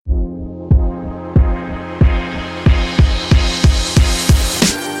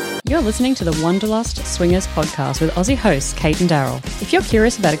You're listening to the Wanderlust Swingers podcast with Aussie hosts Kate and Daryl. If you're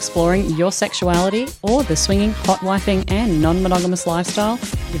curious about exploring your sexuality or the swinging, hot wifing and non-monogamous lifestyle,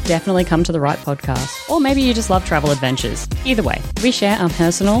 you've definitely come to the right podcast. Or maybe you just love travel adventures. Either way, we share our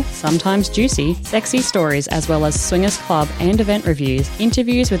personal, sometimes juicy, sexy stories as well as swingers club and event reviews,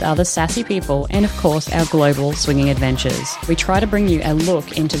 interviews with other sassy people, and of course our global swinging adventures. We try to bring you a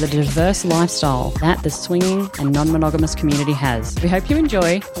look into the diverse lifestyle that the swinging and non-monogamous community has. We hope you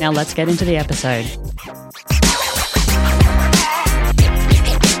enjoy. Now let's get into the episode.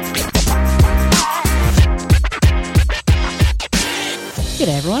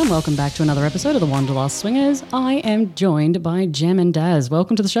 G'day everyone and welcome back to another episode of the Wanderlust Swingers. I am joined by Jem and Daz.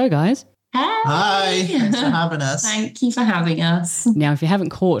 Welcome to the show, guys. Hi, thanks for having us. Thank you for having us. Now, if you haven't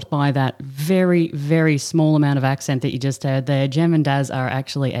caught by that very, very small amount of accent that you just heard there, Jem and Daz are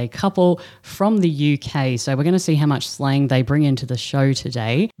actually a couple from the UK. So we're going to see how much slang they bring into the show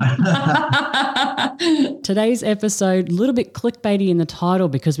today. Today's episode, a little bit clickbaity in the title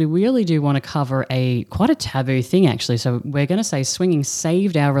because we really do want to cover quite a taboo thing actually. So we're going to say swinging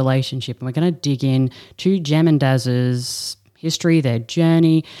saved our relationship, and we're going to dig in to Jem and Daz's history, their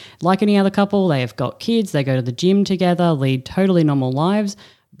journey. Like any other couple, they have got kids, they go to the gym together, lead totally normal lives,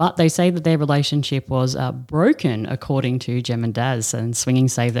 but they say that their relationship was broken according to Jem and Daz, and swinging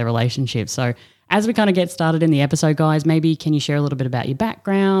saved their relationship. So as we kind of get started in the episode, guys, maybe can you share a little bit about your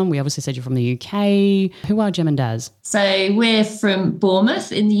background? We obviously said you're from the UK. Who are Jem and Daz? So we're from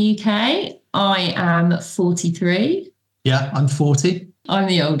Bournemouth in the UK. I am 43. Yeah, I'm 40. I'm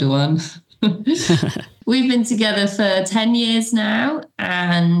the older one. We've been together for 10 years now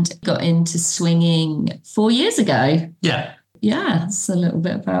and got into swinging 4 years ago. Yeah. Yeah, that's a little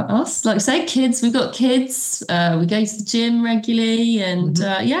bit about us. Like I say, kids, we've got kids. We go to the gym regularly and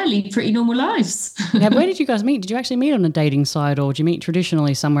lead pretty normal lives. Yeah, where did you guys meet? Did you actually meet on a dating site or did you meet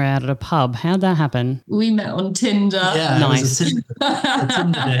traditionally somewhere out at a pub? How'd that happen? We met on Tinder. Yeah, nice. It was a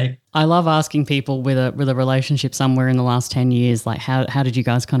Tinder day. I love asking people with a relationship somewhere in the last 10 years, like how did you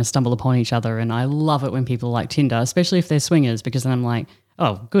guys kind of stumble upon each other? And I love it when people like Tinder, especially if they're swingers, because then I'm like,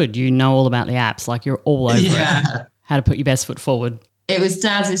 oh, good, you know all about the apps, like you're all over it. How to put your best foot forward. It was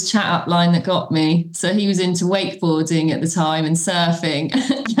Daz's chat up line that got me. So he was into wakeboarding at the time and surfing,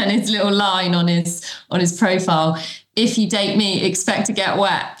 and his little line on his profile: "If you date me, expect to get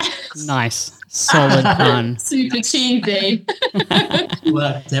wet." Nice. Solid pun. Super cheesy.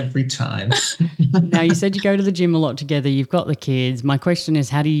 Worked every time. Now, you said you go to the gym a lot together. You've got the kids. My question is,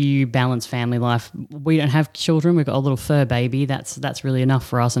 how do you balance family life? We don't have children. We've got a little fur baby. That's really enough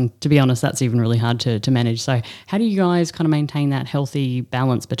for us. And to be honest, that's even really hard to manage. So how do you guys kind of maintain that healthy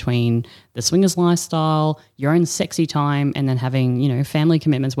balance between the swingers lifestyle, your own sexy time, and then having, family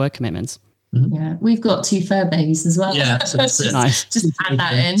commitments, work commitments? Yeah, we've got 2 fur babies as well. Yeah, so nice. Just add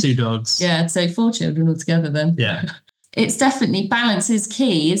that in. 2 dogs. Yeah, so 4 children altogether then. Yeah. It's definitely balance is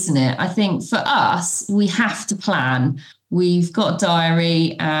key, isn't it? I think for us, we have to plan. We've got a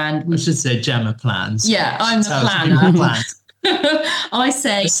diary and I should say Gemma plans. Yeah, I'm the planner. I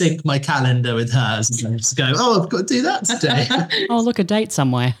say sync my calendar with hers and just go, I've got to do that today. Oh, look, a date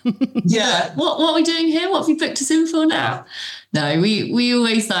somewhere. Yeah. What are we doing here? What have you booked us in for now? No, we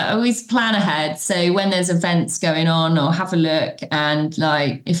always plan ahead. So when there's events going on, I'll have a look, and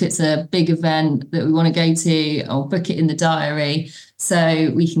like if it's a big event that we want to go to, I'll book it in the diary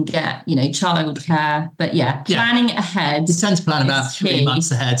so we can get, childcare. But planning ahead. We tend to plan about 3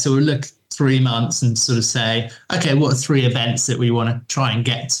 months ahead. So we'll look 3 months and sort of say, okay, what are 3 events that we want to try and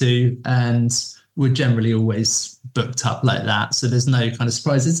get to? And we're generally always booked up like that. So there's no kind of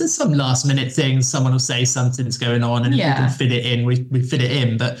surprises. There's some last minute things. Someone will say something's going on and if we can fit it in, we fit it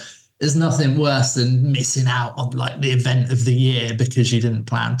in. But there's nothing worse than missing out on like the event of the year because you didn't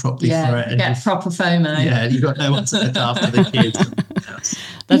plan properly for it. And get proper FOMO. Yeah, you've got no one to look after the kids.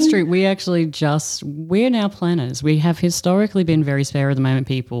 That's true. We're now planners. We have historically been very spare at the moment,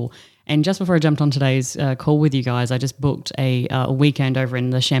 people. And just before I jumped on today's call with you guys, I just booked a weekend over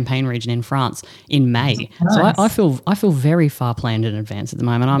in the Champagne region in France in May. Nice. So I feel very far planned in advance at the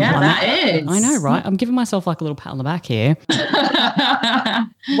moment. That is. I know, right? I'm giving myself like a little pat on the back here.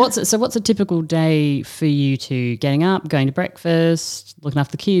 What's a typical day for you two? Getting up, going to breakfast, looking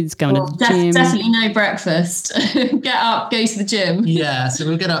after the kids, going to the gym? Definitely no breakfast. Get up, go to the gym. Yeah, so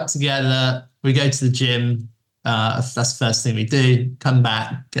we'll get up together. We go to the gym. That's the first thing we do. Come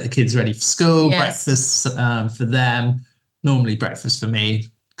back, get the kids ready for school, breakfast for them. Normally breakfast for me,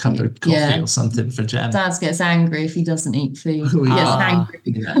 cup of coffee or something for Jem. Dad gets angry if he doesn't eat food. He gets angry.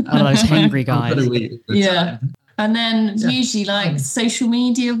 One of those hangry guys. Yeah. And then usually like social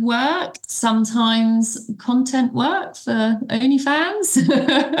media work, sometimes content work for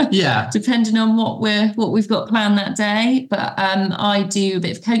OnlyFans. Yeah. Depending on what we've got planned that day. But I do a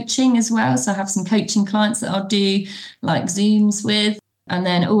bit of coaching as well. So I have some coaching clients that I'll do like Zooms with. And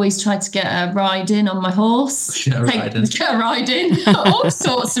then always try to get a ride in on my horse. Get a ride in. All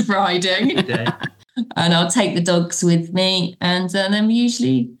sorts of riding. Yeah. And I'll take the dogs with me. And then we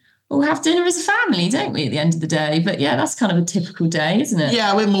usually all have dinner as a family, don't we, at the end of the day? But yeah, that's kind of a typical day, isn't it?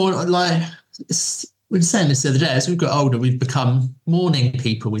 Yeah, we're more like, we were saying this the other day, as we've got older, we've become morning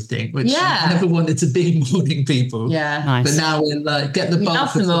people, we think, which I never wanted to be morning people. Yeah. Nice. But now we're like, get the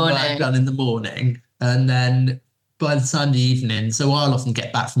bulk of the work done in the morning. And then by the time the evening, so I'll often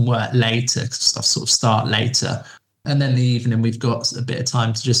get back from work later because I sort of start later. And then the evening, we've got a bit of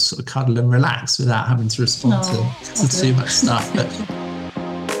time to just sort of cuddle and relax without having to respond to too much stuff. But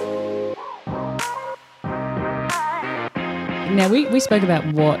now, we spoke about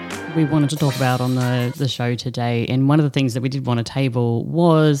what we wanted to talk about on the show today, and one of the things that we did want to table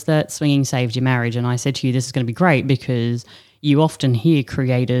was that swinging saved your marriage. And I said to you, this is going to be great because you often hear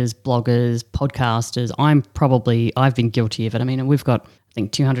creators, bloggers, podcasters. I've been guilty of it. I mean, we've got, I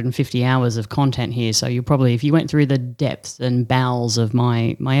think, 250 hours of content here. So you probably, if you went through the depths and bowels of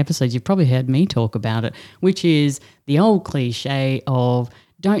my episodes, you've probably heard me talk about it, which is the old cliche of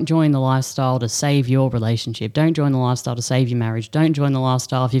don't join the lifestyle to save your relationship. Don't join the lifestyle to save your marriage. Don't join the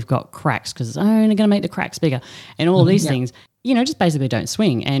lifestyle if you've got cracks because it's only going to make the cracks bigger. And all these things, just basically don't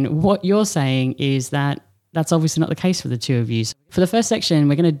swing. And what you're saying is that that's obviously not the case for the two of you. So for the first section,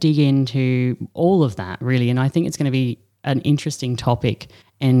 we're going to dig into all of that, really. And I think it's going to be an interesting topic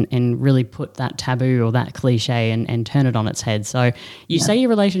and really put that taboo or that cliche and turn it on its head. So you say your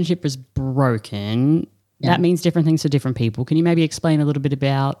relationship is broken. That means different things for different people. Can you maybe explain a little bit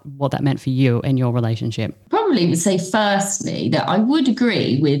about what that meant for you and your relationship? Probably would say firstly that I would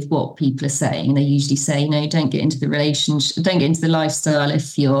agree with what people are saying. They usually say, don't get into the relationship, don't get into the lifestyle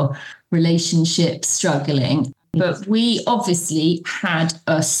if your relationship's struggling. But we obviously had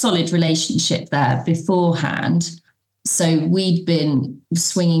a solid relationship there beforehand. So we'd been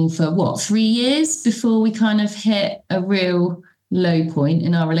swinging for 3 years before we kind of hit a real low point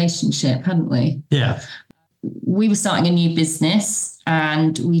in our relationship, hadn't we? Yeah. We were starting a new business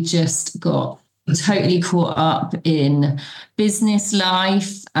and we just got totally caught up in business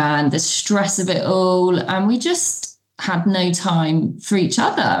life and the stress of it all. And we just had no time for each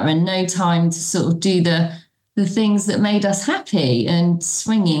other and no time to sort of do the things that made us happy, and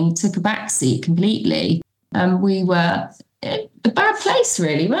swinging took a backseat completely. And we were in a bad place,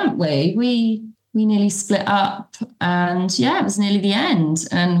 really, weren't we? We nearly split up, and it was nearly the end.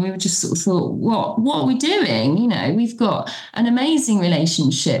 And we were just sort of thought, what are we doing? We've got an amazing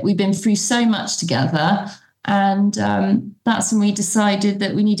relationship. We've been through so much together. And that's when we decided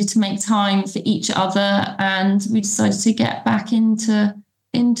that we needed to make time for each other. And we decided to get back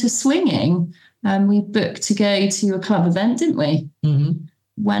into swinging. We booked to go to a club event, didn't we? Mm-hmm.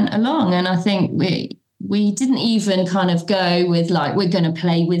 Went along. And I think we didn't even kind of go with like, we're going to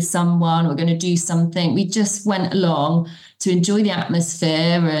play with someone, we're going to do something. We just went along to enjoy the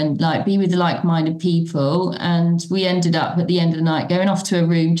atmosphere and like be with like-minded people. And we ended up at the end of the night going off to a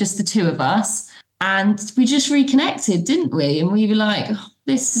room, just the two of us. And we just reconnected, didn't we? And we were like,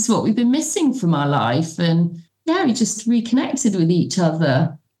 this is what we've been missing from our life. And we just reconnected with each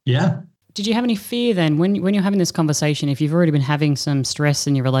other. Yeah. Did you have any fear then when you're having this conversation, if you've already been having some stress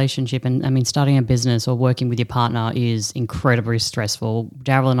in your relationship, and I mean, starting a business or working with your partner is incredibly stressful.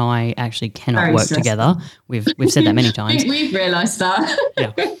 Daryl and I actually cannot work together. We've said that many times. We've realised that.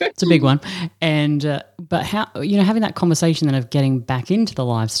 Yeah, it's a big one. And but how, having that conversation then of getting back into the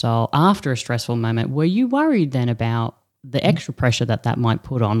lifestyle after a stressful moment, were you worried then about the extra pressure that might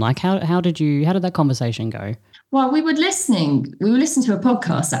put on? Like how did that conversation go? Well, we were listening to a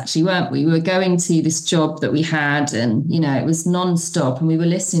podcast actually, weren't we? We were going to this job that we had and, it was nonstop, and we were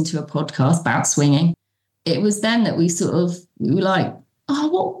listening to a podcast about swinging. It was then that we were like,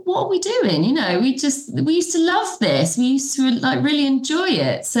 oh, what are we doing? We used to love this. We used to like really enjoy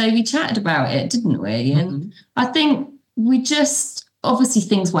it. So we chatted about it, didn't we? And I think we just, obviously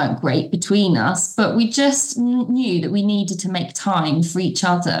things weren't great between us, but we just knew that we needed to make time for each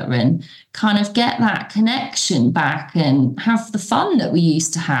other and kind of get that connection back and have the fun that we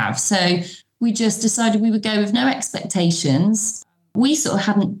used to have. So we just decided we would go with no expectations. We sort of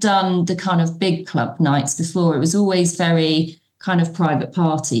hadn't done the kind of big club nights before. It was always very kind of private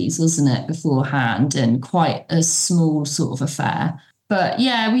parties, wasn't it, beforehand, and quite a small sort of affair. But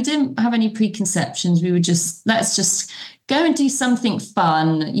yeah, we didn't have any preconceptions. We were just, let's just go and do something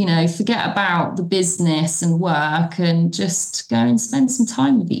fun, you know, forget about the business and work and just go and spend some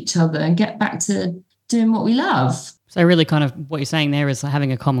time with each other and get back to doing what we love. So really kind of what you're saying there is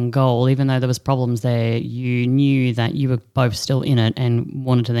having a common goal. Even though there was problems there, you knew that you were both still in it and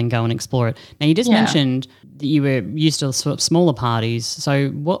wanted to then go and explore it. Now, you just mentioned that you were used to sort of smaller parties.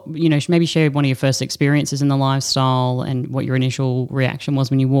 So what, you know, maybe share one of your first experiences in the lifestyle and what your initial reaction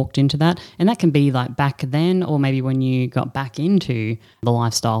was when you walked into that. And that can be like back then or maybe when you got back into the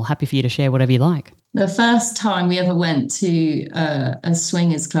lifestyle. Happy for you to share whatever you like. The first time we ever went to a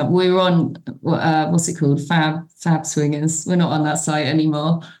swingers club, we were on, what's it called? Fab Swingers. We're not on that site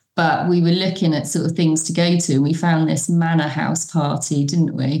anymore, but we were looking at sort of things to go to. And we found this manor house party,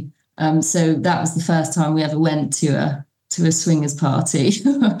 didn't we? So that was the first time we ever went to a swingers party.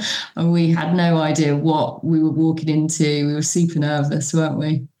 And we had no idea what we were walking into. We were super nervous, weren't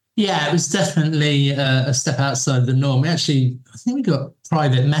we? Yeah, it was definitely a step outside the norm. I think we got a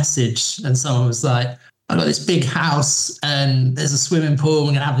private message and someone was like, I got this big house and there's a swimming pool. We're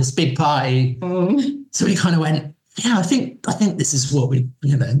going to have this big party. So we kind of went, yeah, I think this is what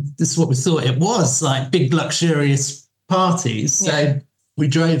this is what we thought it was, like big luxurious parties. So we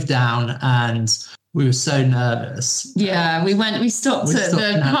drove down and we were so nervous. Yeah, we stopped at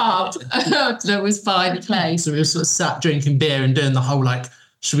the pub that was by the place. So we were sort of sat drinking beer and doing the whole like,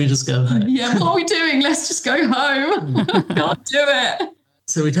 should we just go home? Yeah, what are we doing? Let's just go home. Can't do it.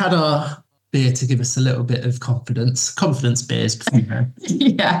 So we'd had our beer to give us a little bit of confidence beers.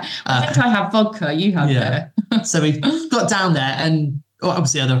 Yeah, I think I have vodka, you have beer. So we got down there and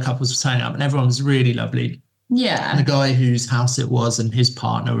obviously other couples were turning up and everyone was really lovely. Yeah. And the guy whose house it was and his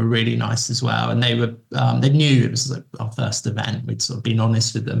partner were really nice as well. And they were, they knew it was like our first event. We'd sort of been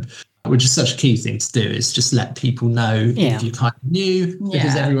honest with them, which is such a key thing to do, is just let people know if you kind of knew,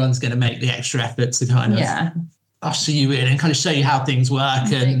 because everyone's going to make the extra effort to kind of usher you in and kind of show you how things work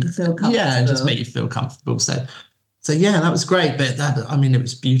and just make you feel comfortable. So yeah, that was great. But it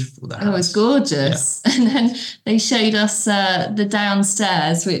was beautiful. It was gorgeous. Yeah. And then they showed us the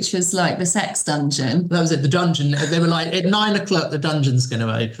downstairs, which was like the sex dungeon. That was it, the dungeon. They were like, at 9 o'clock, the dungeon's going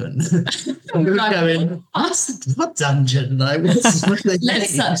to open. And we were going, what dungeon? Like, led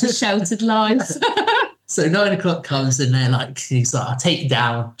such a sheltered life. So 9 o'clock comes and they're like, he's like, I'll take you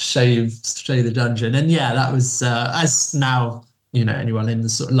down, show you the dungeon. And yeah, that was, as now, you know, anyone in the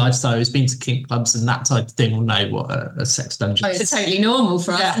sort of lifestyle who's been to kink clubs and that type of thing will know what a sex dungeon is. It's totally normal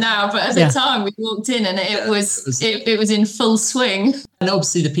for us now, but at the time we walked in and it was in full swing. And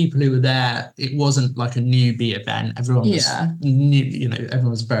obviously the people who were there, it wasn't like a newbie event. Everyone was new, you know,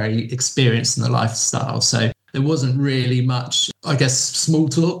 everyone was very experienced in the lifestyle. So there wasn't really much, I guess, small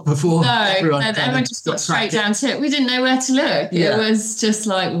talk before. No, everyone just got straight down to it. We didn't know where to look. Yeah. It was just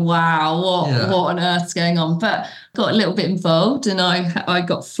like, wow, what on earth's going on? But got a little bit involved and I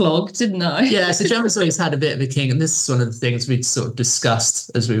got flogged, didn't I? Yeah, so Gemma's always had a bit of a kink, and this is one of the things we'd sort of discussed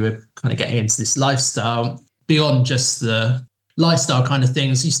as we were kind of getting into this lifestyle. Beyond just the lifestyle kind of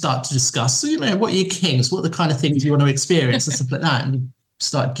things, you start to discuss, you know, what are your kinks, what are the kind of things you want to experience and stuff like that. And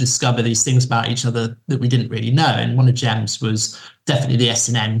started to discover these things about each other that we didn't really know. And one of Gem's was definitely the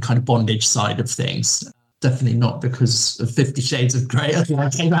S&M kind of bondage side of things. Definitely not because of 50 Shades of Grey. I think I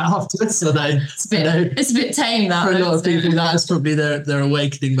came out afterwards. Although it's a bit tame, that. For a lot of people, that is probably their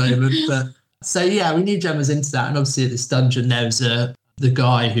awakening moment. But so yeah, we knew Gem was into that. And obviously at this dungeon, there was the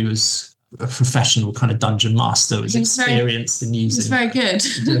guy who was a professional kind of dungeon master, was experienced in using. He was very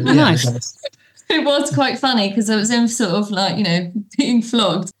good. Nice. It was quite funny because I was in sort of like, you know, being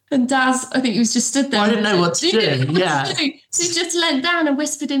flogged. And Daz, I think he was just stood there. I didn't know what to do. Yeah. So he just leant down and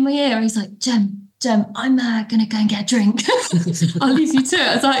whispered in my ear. He's like, Gem, I'm going to go and get a drink. I'll leave you to it.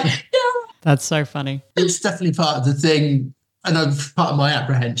 I was like, yeah. That's so funny. It's definitely part of the thing. And part of my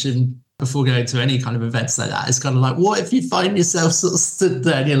apprehension before going to any kind of events like that, it's kind of like, what if you find yourself sort of stood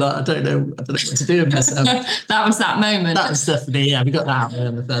there and you're like, I don't know what to do with myself. That was that moment. That was definitely, we got that out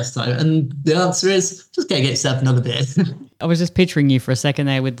there the first time. And the answer is just go get yourself another beer. I was just picturing you for a second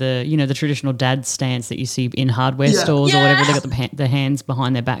there with the, you know, the traditional dad stance that you see in hardware stores or whatever. They got the hands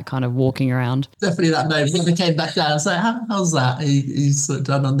behind their back kind of walking around. Definitely that moment. When they came back down, I was like, how's that? He's sort of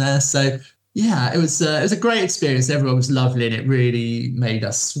done on there. So yeah, it was a great experience. Everyone was lovely and it really made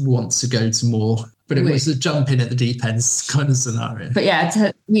us want to go to more. But it was a jump in at the deep end kind of scenario. But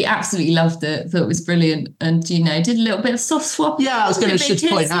yeah, we absolutely loved it. Thought it was brilliant. And, you know, did a little bit of soft swap. Yeah, I was going to just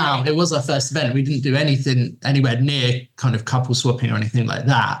point out, it was our first event. We didn't do anything anywhere near kind of couple swapping or anything like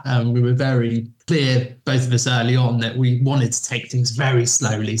that. We were very clear, both of us early on, that we wanted to take things very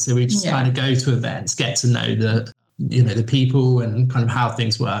slowly. So we just kind of go to events, get to know the the people and kind of how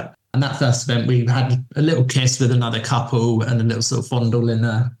things work. And that first event, we had a little kiss with another couple and a little sort of fondle in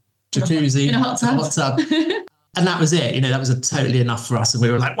a jacuzzi, in a hot tub. And that was it. That was totally enough for us. And we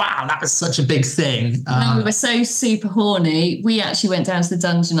were like, wow, that was such a big thing. We were so super horny. We actually went down to the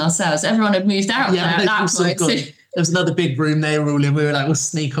dungeon ourselves. Everyone had moved out there at that point. There was another big room they were all in. We were like, we'll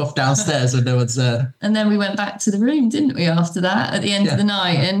sneak off downstairs when no one's there. And then we went back to the room, didn't we, after that, at the end of the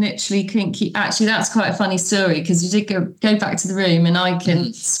night, and literally couldn't keep... Actually, that's quite a funny story, because you did go back to the room and I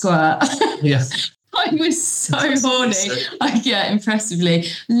couldn't squirt. Yeah. I was so horny. Impressively,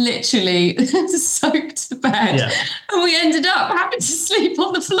 literally soaked the bed. Yeah. And we ended up having to sleep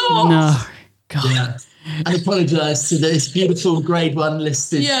on the floor. No, God. Yeah. And apologise to this beautiful grade 1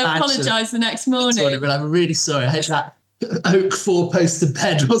 listed. Yeah, apologise the next morning. But I'm really sorry. I hope that oak 4-poster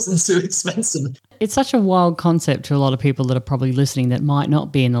bed wasn't too expensive. It's such a wild concept to a lot of people that are probably listening that might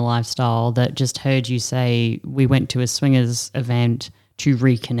not be in the lifestyle, that just heard you say, we went to a swingers event to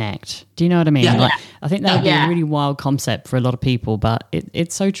reconnect. Do you know what I mean? Yeah. I think that would be a really wild concept for a lot of people, but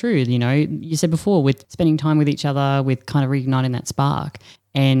it's so true. You said before, with spending time with each other, with kind of reigniting that spark.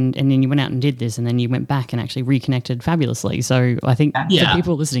 And then you went out and did this, and then you went back and actually reconnected fabulously. So I think for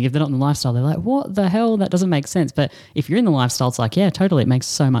people listening, if they're not in the lifestyle, they're like, what the hell? That doesn't make sense. But if you're in the lifestyle, it's like, yeah, totally. It makes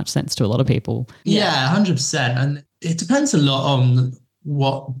so much sense to a lot of people. Yeah, 100%. And it depends a lot on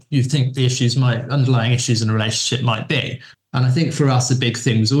what you think the underlying issues in a relationship might be. And I think for us, a big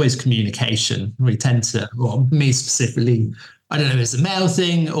thing was always communication. We tend to, well, me specifically, I don't know if it's a male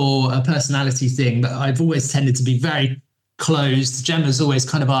thing or a personality thing, but I've always tended to be very closed. Gemma's always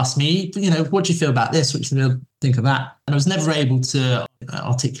kind of asked me, what do you feel about this? What do you think of that? And I was never able to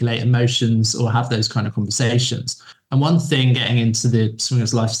articulate emotions or have those kind of conversations. And one thing getting into the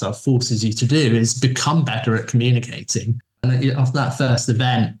swingers lifestyle forces you to do is become better at communicating. And after that first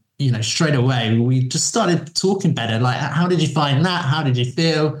event, straight away, we just started talking better. Like, how did you find that? How did you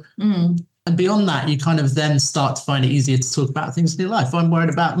feel? And beyond that, you kind of then start to find it easier to talk about things in your life. I'm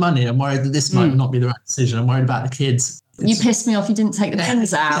worried about money. I'm worried that this might not be the right decision. I'm worried about the kids. You pissed me off. You didn't take the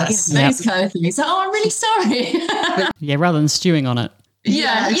pens out. Yes. Those kind of things. I'm really sorry. Yeah, rather than stewing on it.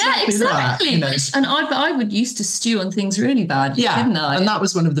 Yeah, exactly. And I would used to stew on things really bad, didn't I? And that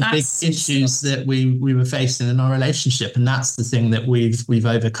was one of the big issues that we were facing in our relationship. And that's the thing that we've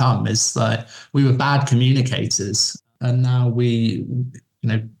overcome, is like, we were bad communicators, and now we,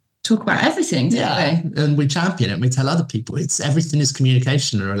 talk about everything, don't we? And we champion it. And we tell other people everything is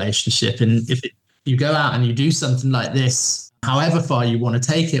communication in a relationship. And if you go out and you do something like this, however far you want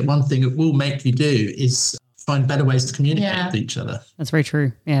to take it, one thing it will make you do is find better ways to communicate with each other. That's very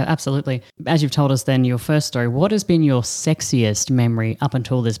true. Yeah, absolutely. As you've told us then your first story, what has been your sexiest memory up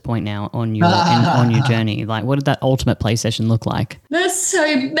until this point now on your journey? Like, what did that ultimate play session look like? There's so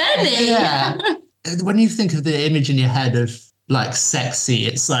many. Yeah. When you think of the image in your head of like sexy,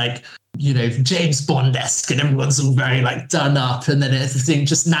 it's like, James Bond-esque, and everyone's all very like done up, and then everything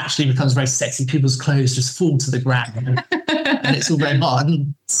just naturally becomes very sexy. People's clothes just fall to the ground and it's all very hot.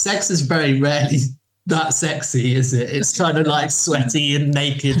 And sex is very rarely that sexy, is it? It's kind of like sweaty and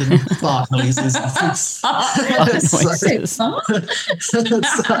naked and fart noises. It's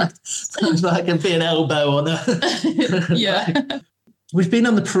like a big elbow on a... Yeah. We've been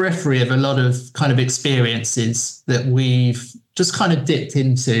on the periphery of a lot of kind of experiences that we've just kind of dipped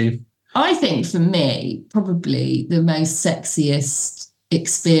into. I think for me, probably the most sexiest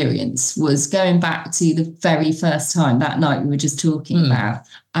experience was going back to the very first time, that night we were just talking about,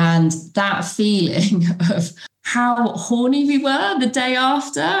 and that feeling of how horny we were the day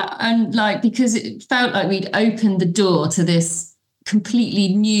after. And like, because it felt like we'd opened the door to this completely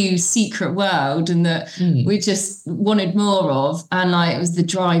new secret world, and that we just wanted more of. And like, it was the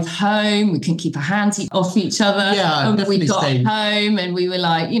drive home, we couldn't keep our hands off each other, and we got home and we were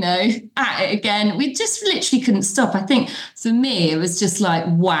like, at it again. We just literally couldn't stop. I think for me it was just like,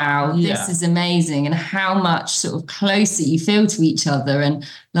 wow, this is amazing, and how much sort of closer you feel to each other, and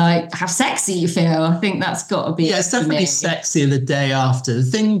like how sexy you feel. I think that's got to be it's definitely sexier the day after. The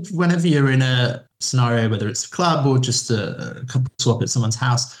thing, whenever you're in a scenario, whether it's a club or just a couple swap at someone's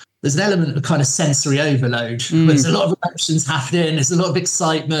house, there's an element of kind of sensory overload. There's a lot of emotions happening, there's a lot of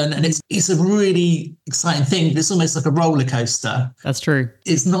excitement, and it's a really exciting thing. It's almost like a roller coaster. That's true.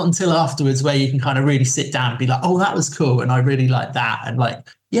 It's not until afterwards where you can kind of really sit down and be like, oh, that was cool, and I really like that, and like,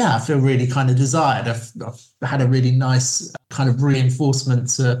 I feel really kind of desired. I've had a really nice kind of reinforcement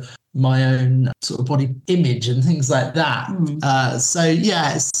to my own sort of body image and things like that.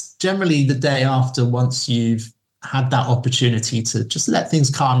 It's generally the day after, once you've had that opportunity to just let things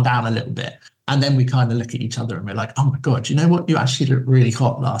calm down a little bit. And then we kind of look at each other and we're like, oh my God, you know what? You actually looked really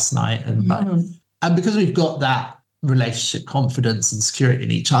hot last night. And and because we've got that relationship confidence and security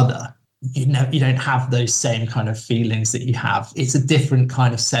in each other, you don't have those same kind of feelings that you have. It's a different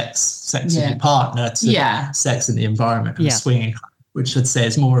kind of sex with your partner to sex in the environment of swinging, which I'd say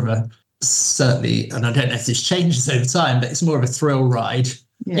is more of a, certainly, and I don't know if this changes over time, but it's more of a thrill ride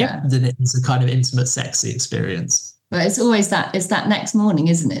than it is a kind of intimate, sexy experience. But it's always it's that next morning,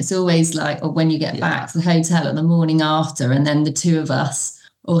 isn't it? It's always like, or when you get back to the hotel or the morning after, and then the two of us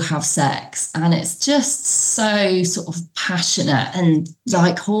all have sex, and it's just so sort of passionate and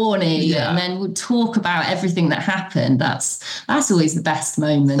like horny, and then we'll talk about everything that happened. That's always the best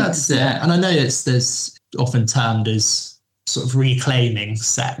moment. That's it. And I know there's often termed as sort of reclaiming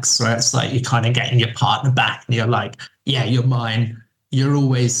sex, where it's like you're kind of getting your partner back and you're like, yeah, you're mine. You're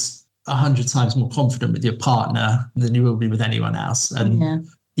always 100 times more confident with your partner than you will be with anyone else. And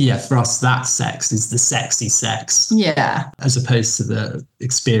for us, that sex is the sexy sex. Yeah. As opposed to the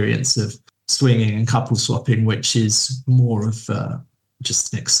experience of swinging and couple swapping, which is more of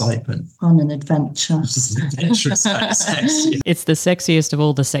just an excitement. On an adventure. Just an adventurous sex. Yeah. It's the sexiest of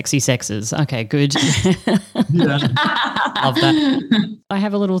all the sexy sexes. Okay, good. Love that. I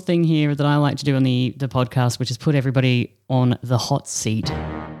have a little thing here that I like to do on the podcast, which is put everybody on the hot seat.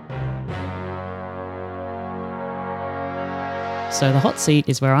 So the hot seat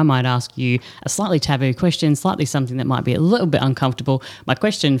is where I might ask you a slightly taboo question, slightly something that might be a little bit uncomfortable. My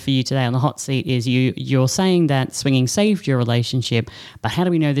question for you today on the hot seat is you're saying that swinging saved your relationship, but how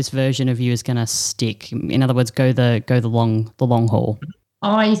do we know this version of you is going to stick? In other words, go the long haul.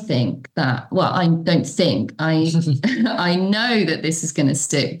 I think that, well, I don't think, I know that this is going to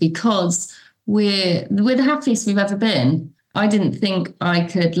stick because we're the happiest we've ever been. I didn't think I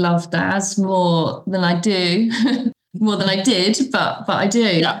could love Daz more than I do. More than I did, but I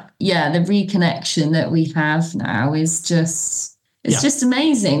do. Yeah, the reconnection that we have now is just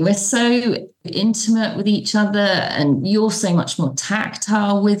amazing. We're so intimate with each other, and you're so much more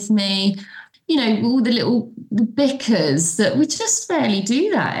tactile with me. You know, all the bickers that we just rarely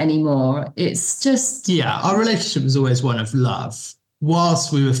do that anymore. It's just our relationship was always one of love.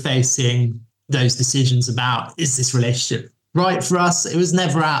 Whilst we were facing those decisions about, is this relationship right for us, it was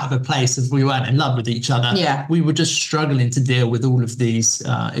never out of a place of we weren't in love with each other. Yeah. We were just struggling to deal with all of these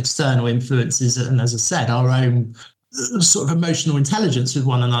external influences and, as I said, our own sort of emotional intelligence with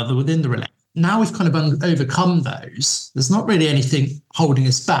one another within the relationship. Now we've kind of overcome those. There's not really anything holding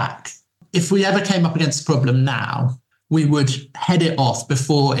us back. If we ever came up against a problem now, we would head it off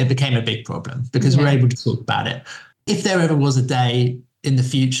before it became a big problem because we're able to talk about it. If there ever was a day in the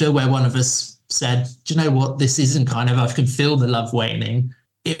future where one of us said, do you know what, this isn't kind of, I can feel the love waning,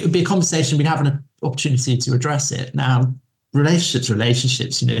 it would be a conversation, we'd have an opportunity to address it. Now,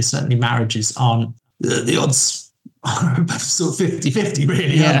 relationships, you know, certainly marriages aren't, the odds are sort of 50-50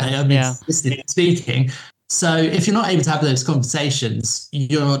 really, aren't they? I mean, speaking. So if you're not able to have those conversations,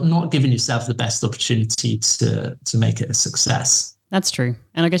 you're not giving yourself the best opportunity to make it a success. That's true.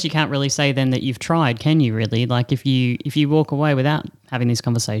 And I guess you can't really say then that you've tried, can you really? Like if you walk away without having these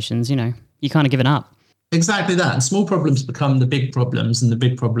conversations, you know, you kind of given up. Exactly that. And small problems become the big problems, and the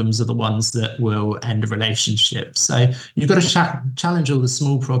big problems are the ones that will end a relationship. So you've got to challenge all the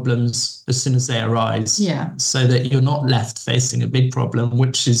small problems as soon as they arise, so that you're not left facing a big problem,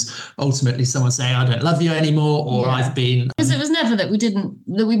 which is ultimately someone saying, I don't love you anymore, or I've been... Because it was never that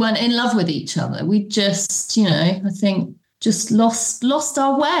we weren't in love with each other. We just, you know, I think just lost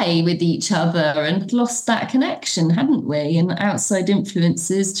our way with each other and lost that connection, hadn't we? And outside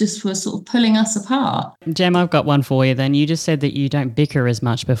influences just were sort of pulling us apart. Jem, I've got one for you then. You just said that you don't bicker as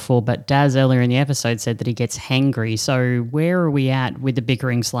much before, but Daz earlier in the episode said that he gets hangry. So where are we at with the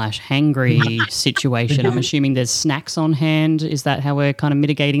bickering / hangry situation? I'm assuming there's snacks on hand. Is that how we're kind of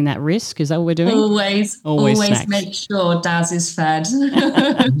mitigating that risk? Is that what we're doing? Always make sure Daz is fed.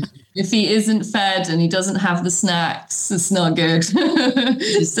 If he isn't fed and he doesn't have the snacks, it's not good.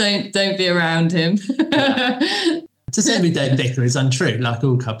 Just don't be around him. To say we don't bicker is untrue. Like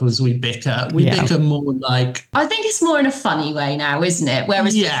all couples, we bicker. We bicker more like... I think it's more in a funny way now, isn't it?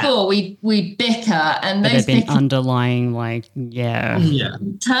 Whereas before we bicker and those been underlying turn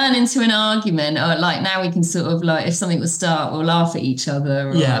into an argument. Or like now we can sort of like, if something would start, we'll laugh at each other.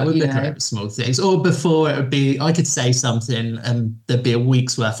 Or, we'll bicker over small things. Or before it would be, I could say something and there'd be a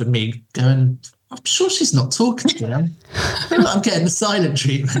week's worth of me going... I'm sure she's not talking to him. I'm getting the silent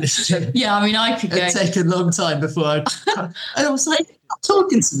treatment. Yeah, I mean, I could go... It'd take a long time before and I was like, you're not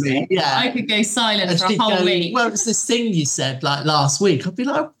talking to me. Yeah. I could go silent for a whole week. Well, it's this thing you said like last week. I'd be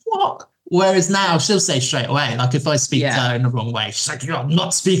like, what Whereas now she'll say straight away, like if I speak to her in the wrong way, she's like, you're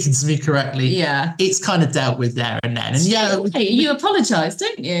not speaking to me correctly. Yeah. It's kind of dealt with there and then. And you apologise,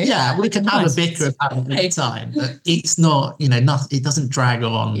 don't you? Yeah, we can have a bicker about it any time, but it's not, it doesn't drag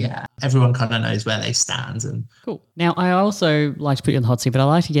on. Yeah. Everyone kind of knows where they stand. And cool. Now, I also like to put you on the hot seat, but I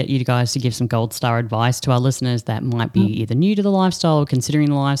like to get you guys to give some gold star advice to our listeners that might be either new to the lifestyle or considering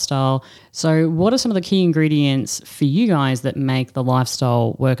the lifestyle. So what are some of the key ingredients for you guys that make the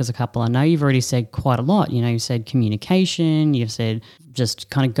lifestyle work as a couple? I know you've already said quite a lot. You said communication, you've said just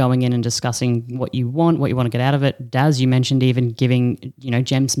kind of going in and discussing what you want to get out of it. Daz, you mentioned even giving,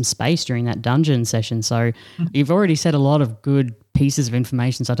 Jem some space during that dungeon session. So you've already said a lot of good pieces of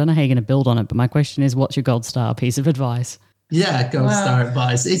information. So I don't know how you're going to build on it, but my question is, what's your gold star piece of advice? Yeah, gold star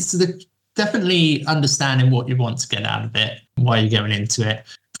advice. It's definitely understanding what you want to get out of it, why you're going into it,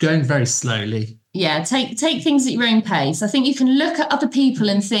 going very slowly. Yeah, take things at your own pace. I think you can look at other people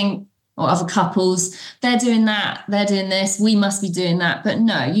and think, or other couples, they're doing that, they're doing this, we must be doing that. But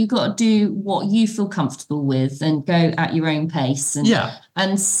no, you got to do what you feel comfortable with and go at your own pace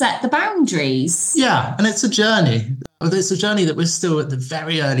and set the boundaries. Yeah, and it's a journey. It's a journey that we're still at the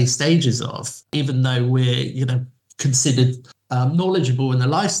very early stages of, even though we're, considered knowledgeable in the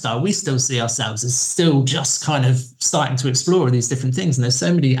lifestyle. We still see ourselves as still just kind of starting to explore these different things. And there's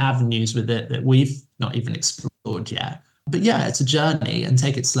so many avenues with it that we've not even explored yet. But yeah, it's a journey, and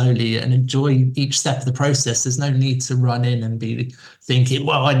take it slowly and enjoy each step of the process. There's no need to run in and be thinking,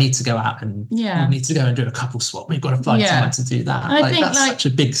 well, I need to go out and I need to go and do a couple swap. We've got to find time to do that. I think that's such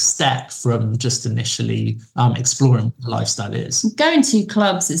a big step from just initially exploring what the lifestyle is. Going to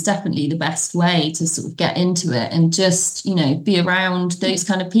clubs is definitely the best way to sort of get into it and just, be around those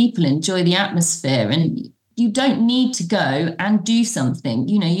kind of people, enjoy the atmosphere. And you don't need to go and do something,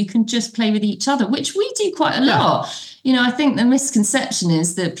 you can just play with each other, which we do quite a lot. I think the misconception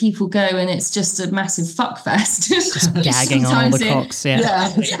is that people go and it's just a massive fuck fest. Just gagging on all the cocks,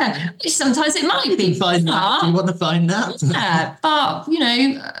 yeah. Which sometimes it might be. You want to find that? Yeah, but,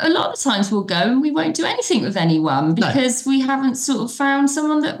 a lot of the times we'll go and we won't do anything with anyone because we haven't sort of found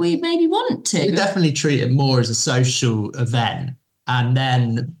someone that we maybe want to. We definitely treat it more as a social event. And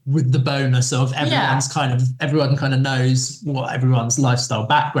then with the bonus of everyone kind of knows what everyone's lifestyle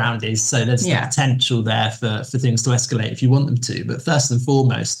background is. So there's the potential there for things to escalate if you want them to. But first and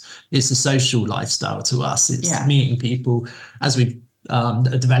foremost, it's a social lifestyle to us. It's meeting people as we are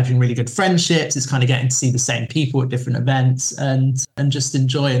developing really good friendships. It's kind of getting to see the same people at different events and just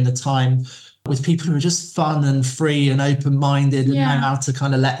enjoying the time with people who are just fun and free and open-minded and know how to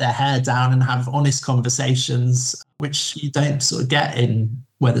kind of let their hair down and have honest conversations, which you don't sort of get in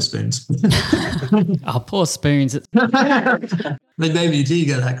Wetherspoons. Oh, poor Spoons. Maybe you do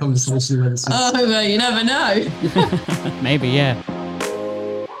get that conversation with Wetherspoons. Oh, well, you never know. Maybe, yeah.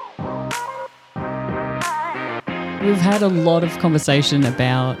 We've had a lot of conversation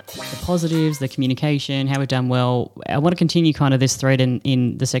about the positives, the communication, how we've done well. I want to continue kind of this thread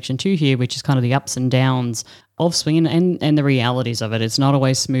in the section 2 here, which is kind of the ups and downs of swinging and the realities of it. It's not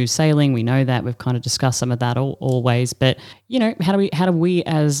always smooth sailing. We know that. We've kind of discussed some of that always. But, how do we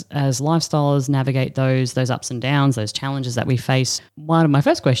as lifestylers navigate those ups and downs, those challenges that we face? One of my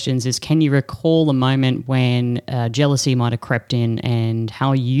first questions is, can you recall a moment when jealousy might have crept in and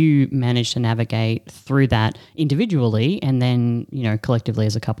how you managed to navigate through that individually and then, collectively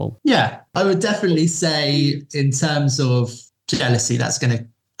as a couple? Yeah, I would definitely say in terms of jealousy, that's going to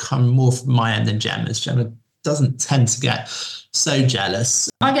come more from my end than Gemma's. Gemma doesn't tend to get so jealous.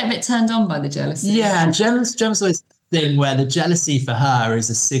 I get a bit turned on by the jealousy. Yeah, Gemma's always thing where the jealousy for her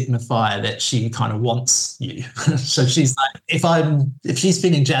is a signifier that she kind of wants you. So she's like, if she's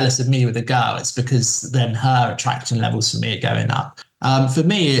feeling jealous of me with a girl, it's because then her attraction levels for me are going up. For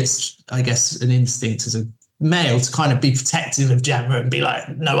me, it's, I guess, an instinct as a male to kind of be protective of Gemma and be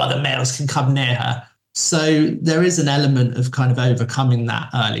like, no other males can come near her. So there is an element of kind of overcoming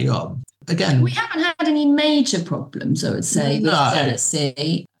that early on. Again, we haven't had any major problems, I would say, with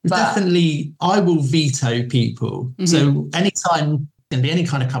jealousy. Definitely, I will veto people. Mm-hmm. So anytime there'll be any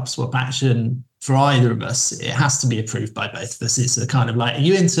kind of couple swap action for either of us, it has to be approved by both of us. It's a kind of like, are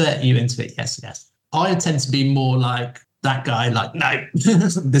you into it? Are you into it? Yes, yes. I tend to be more like that guy, like, no,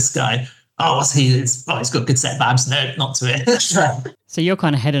 this guy. Oh, what's he? He's got a good set of abs. No, not to it. So you're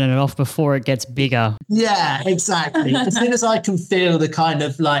kind of heading it off before it gets bigger. Yeah, exactly. As soon as I can feel the kind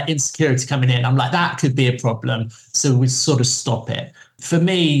of like insecurity coming in, I'm like, that could be a problem. So we sort of stop it. For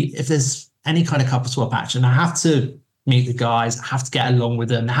me, if there's any kind of couple swap action, I have to meet the guys. I have to get along with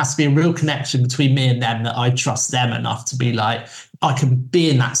them. There has to be a real connection between me and them that I trust them enough to be like, I can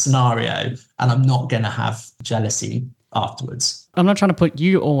be in that scenario and I'm not going to have jealousy afterwards. I'm not trying to put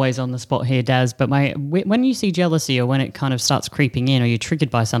you always on the spot here, Daz, but when you see jealousy or when it kind of starts creeping in or you're triggered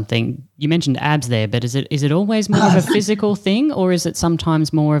by something, you mentioned abs there, but is it always more of a physical thing, or is it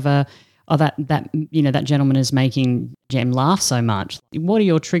sometimes more of a that gentleman is making Jem laugh so much? What are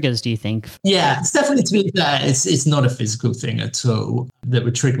your triggers, do you think? Yeah, it's definitely, to be fair, it's not a physical thing at all that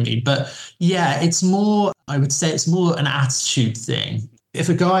would trigger me. But yeah, it's more, I would say it's more an attitude thing. If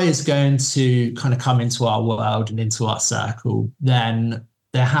a guy is going to kind of come into our world and into our circle, then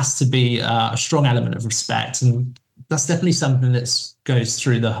there has to be a strong element of respect. And that's definitely something that goes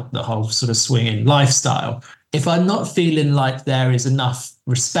through the whole sort of swinging lifestyle. If I'm not feeling like there is enough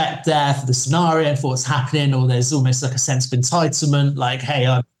respect there for the scenario and for what's happening, or there's almost like a sense of entitlement, like, hey,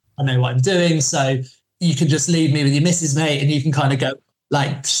 I know what I'm doing, so you can just leave me with your missus, mate, and you can kind of go,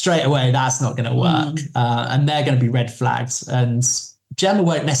 like, straight away, that's not going to work. And they're going to be red flags. And Gemma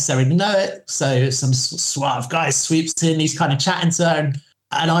won't necessarily know it. So some suave guy sweeps in, he's kind of chatting to her,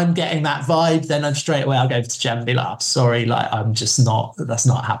 and I'm getting that vibe, then I'm straight away, I'll go over to Gemma and be like, I'm sorry, like, I'm just not, that's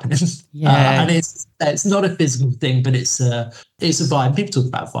not happening. Yeah. And it's not a physical thing, but it's a vibe. People talk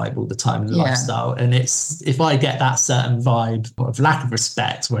about vibe all the time in the lifestyle. And if I get that certain vibe of lack of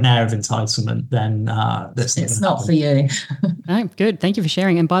respect or an air of entitlement, then it's not for you. Oh, good. Thank you for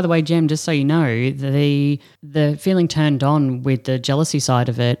sharing. And by the way, Jem, just so you know, the feeling turned on with the jealousy side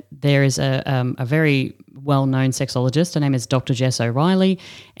of it, there is a very well-known sexologist. Her name is Dr. Jess O'Reilly,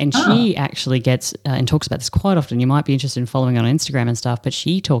 and she actually gets and talks about this quite often. You might be interested in following her on Instagram and stuff, but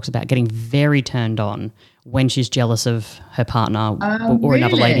she talks about getting very turned on when she's jealous of her partner or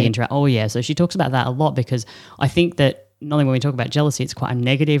another lady. Oh, yeah. So she talks about that a lot, because I think that not only when we talk about jealousy, it's quite a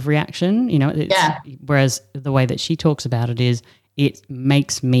negative reaction, you know. Whereas the way that she talks about it is, it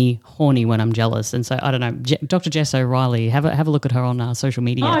makes me horny when I'm jealous. And so, I don't know, Dr. Jess O'Reilly, have a look at her on social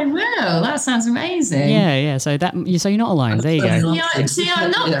media. Oh, I will. That sounds amazing. Yeah. So you're not alone. There you go. See,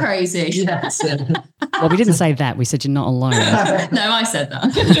 I'm not crazy. Well, we didn't say that. We said you're not alone. No, I said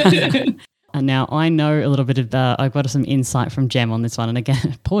that. And now I know a little bit of I've got some insight from Jem on this one. And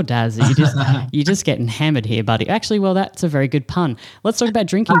again, poor Daz, you're just getting hammered here, buddy. Actually, well, that's a very good pun. Let's talk about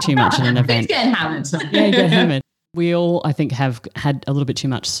drinking too much in an event. He's getting hammered. Yeah, you get hammered. We all, I think, have had a little bit too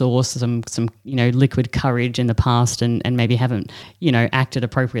much sauce, some liquid courage in the past, and maybe haven't, acted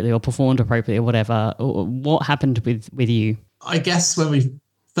appropriately or performed appropriately or whatever. What happened with you? I guess when we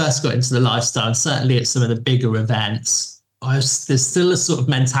first got into the lifestyle, and certainly at some of the bigger events, there's still a sort of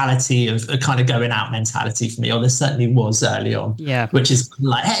mentality of a kind of going out mentality for me, or there certainly was early on. Yeah. Which is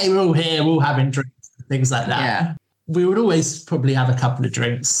like, hey, we're all here, we're all having drinks, things like that. Yeah. We would always probably have a couple of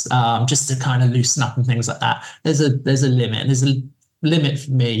drinks just to kind of loosen up and things like that. There's a limit. There's a limit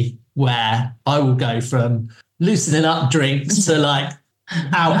for me where I will go from loosening up drinks to like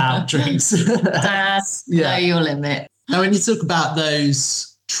out drinks. That's know your limit. Now, when you talk about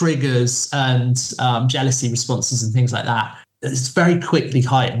those triggers and jealousy responses and things like that, it's very quickly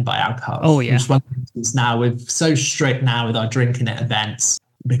heightened by alcohol. Oh, yeah. Which one is now, we're so strict now with our drinking at events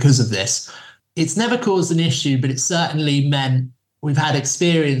because of this. It's never caused an issue, but it certainly meant we've had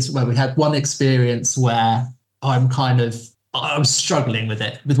we had one experience where I was struggling with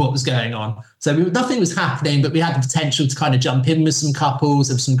it, with what was going on. So nothing was happening, but we had the potential to kind of jump in with some couples,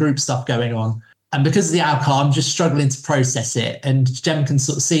 have some group stuff going on. And because of the alcohol, I'm just struggling to process it. And Jem can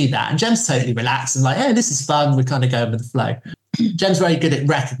sort of see that. And Jem's totally relaxed and like, hey, this is fun. We're kind of going with the flow. Jem's very good at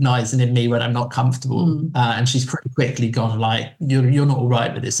recognizing in me when I'm not comfortable. And she's pretty quickly gone like, you're not all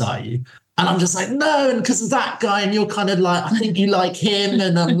right with this, are you? And I'm just like, no, and because of that guy, and you're kind of like, I think you like him.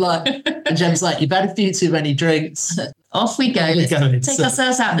 And I'm like, and Jem's like, you've had a few too many drinks. Off we go. Take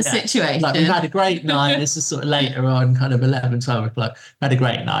ourselves out of the situation. Like, we've had a great night. This is sort of later on, kind of 11, 12 o'clock. We had a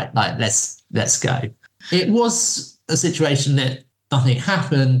great night. Like, let's go. It was a situation that nothing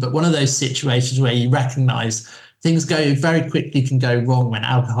happened, but one of those situations where you recognize things very quickly can go wrong when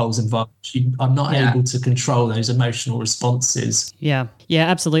alcohol's involved. I'm not able to control those emotional responses. Yeah,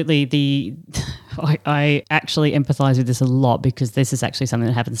 absolutely. I actually empathize with this a lot, because this is actually something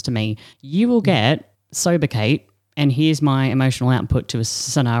that happens to me. You will get sober Kate, and here's my emotional output to a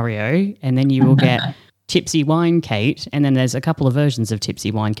scenario, and then you will get tipsy wine Kate, and then there's a couple of versions of tipsy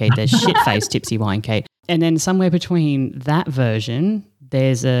wine Kate. There's shit-faced tipsy wine Kate. And then somewhere between that version,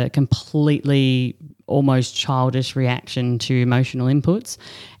 there's a completely almost childish reaction to emotional inputs.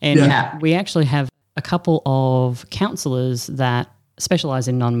 And we actually have a couple of counsellors that specialise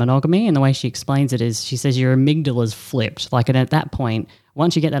in non-monogamy, and the way she explains it is she says your amygdala's flipped. Like, and at that point,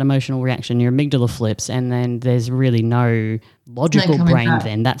 once you get that emotional reaction, your amygdala flips, and then there's really no logical brain back.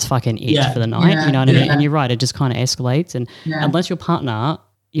 Then that's fucking it for the night. You know what I mean? And you're right, it just kind of escalates. And unless your partner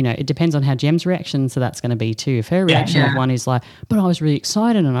you know, it depends on how Gem's reaction to that's going to be too. If her reaction of one is like, but I was really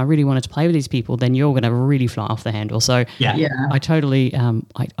excited and I really wanted to play with these people, then you're going to really fly off the handle. So I totally,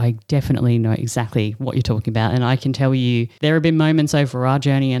 I definitely know exactly what you're talking about. And I can tell you there have been moments over our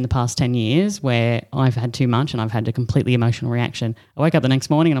journey in the past 10 years where I've had too much and I've had a completely emotional reaction. I wake up the next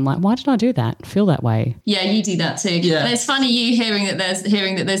morning and I'm like, why did I do that? Feel that way. Yeah, you do that too. Yeah. And it's funny you hearing that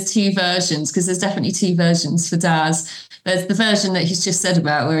there's two versions, because there's definitely two versions for Daz. There's the version that he's just said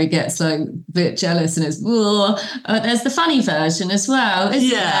about where he gets like a bit jealous and is, there's the funny version as well, isn't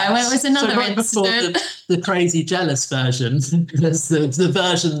there? Where it was another incident. The crazy jealous version. There's the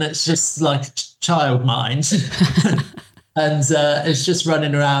version that's just like child mind. And it's just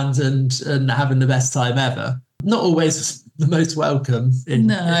running around and having the best time ever. Not always the most welcome in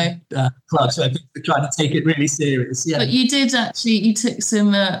clubs. So I think we're trying to take it really serious. Yeah. But you took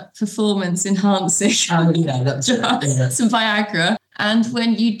some performance enhancing that's some Viagra. And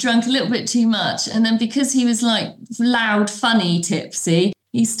when you drank a little bit too much, and then because he was like loud, funny, tipsy,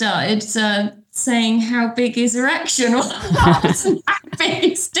 he started saying how big his erection was and how big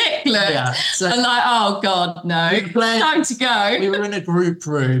his dick looked. Yeah, so I'm like, oh God, no, time to go. We were in a group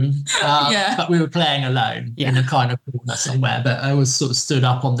room, but we were playing alone in a kind of corner somewhere. But I was sort of stood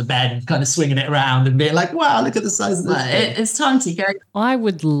up on the bed, kind of swinging it around and being like, wow, look at the size of this. It's time to go. I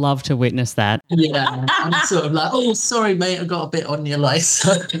would love to witness that. Yeah, I'm sort of like, oh, sorry, mate, I got a bit on your life.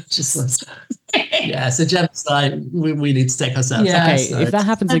 Just like, so Gem's like, we need to take ourselves. Okay, if that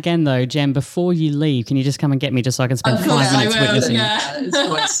happens again though, Gem, before you leave, can you just come and get me just so I can spend 5 minutes witnessing?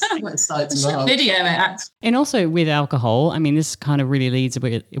 It's quite exciting. Video it. And also with alcohol, I mean, this kind of really leads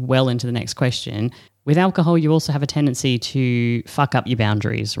well into the next question. With alcohol, you also have a tendency to fuck up your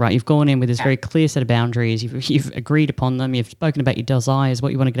boundaries, right? You've gone in with this very clear set of boundaries. You've agreed upon them. You've spoken about your desires,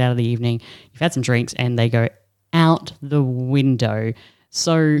 what you want to get out of the evening. You've had some drinks and they go out the window.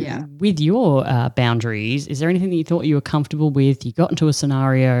 So with your boundaries, is there anything that you thought you were comfortable with? You got into a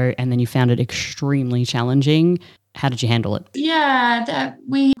scenario and then you found it extremely challenging. How did you handle it? Yeah,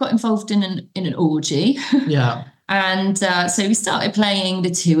 we got involved in an orgy. Yeah. And so we started playing,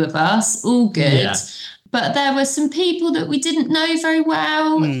 the two of us, all good. Yeah. But there were some people that we didn't know very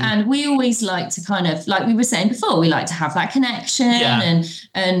well. And we always like to kind of, like we were saying before, we like to have that connection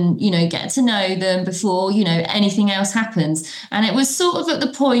and, you know, get to know them before, you know, anything else happens. And it was sort of at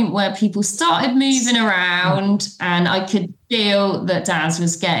the point where people started moving around and I could feel that Daz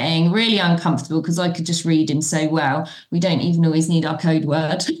was getting really uncomfortable because I could just read him so well. We don't even always need our code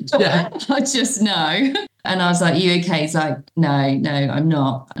word. I just know. And I was like, you okay? He's like, no, I'm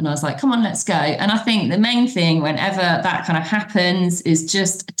not. And I was like, come on, let's go. And I think the main thing whenever that kind of happens is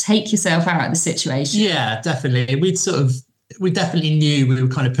just take yourself out of the situation. Yeah, definitely. We definitely knew we were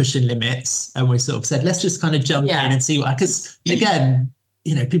kind of pushing limits and we sort of said, let's just kind of jump in and see what, because again,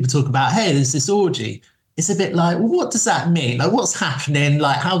 you know, people talk about, hey, there's this orgy. It's a bit like, well, what does that mean? Like, what's happening?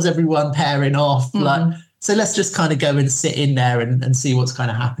 Like, how's everyone pairing off? Like, so let's just kind of go and sit in there and see what's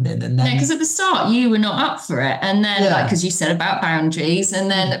kind of happening. And then, because at the start you were not up for it, and then like because you said about boundaries, and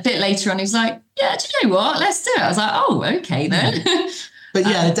then a bit later on he was like, "Yeah, do you know what? Let's do it." I was like, "Oh, okay then." But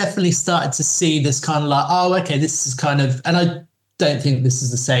I definitely started to see this kind of like, oh, okay, this is kind of, and I don't think this is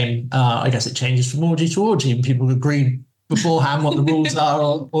the same. I guess it changes from orgy to orgy, and people agree beforehand what the rules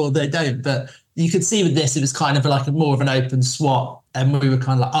are, or they don't. But you could see with this, it was kind of like more of an open swap. And we were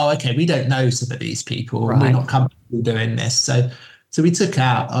kind of like, oh, okay, we don't know some of these people. Right. We're not comfortable doing this. So we took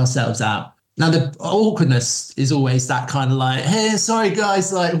ourselves out. Now, the awkwardness is always that kind of like, hey, sorry,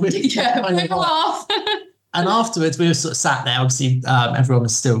 guys. Like, we're kind of off. And afterwards, we were sort of sat there. Obviously, everyone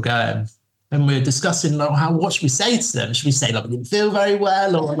was still going. And we were discussing like, what should we say to them? Should we say like we didn't feel very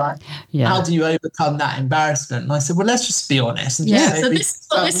well, or like how do you overcome that embarrassment? And I said, well, let's just be honest. And so this is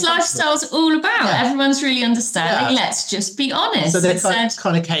what this lifestyle's all about. Yeah. Everyone's really understanding. Yeah. Let's just be honest. So they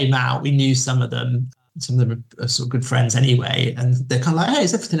kind of came out. We knew some of them. Some of them are sort of good friends anyway, and they're kind of like, hey,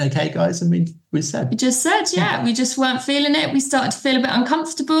 is everything okay, guys? And we said. We just said, we just weren't feeling it. We started to feel a bit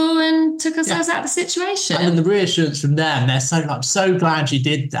uncomfortable and took ourselves out of the situation. And the reassurance from them, they're so like, so glad you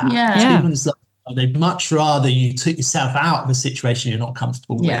did that. Everyone's like, they'd much rather you took yourself out of a situation you're not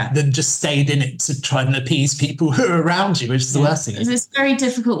comfortable with than just stayed in it to try and appease people who are around you, which is the worst thing. It's very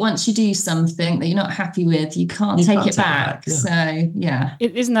difficult once you do something that you're not happy with. You can't take it back. So,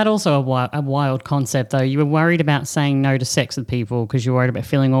 Isn't that also a wild concept, though? You were worried about saying no to sex with people because you're worried about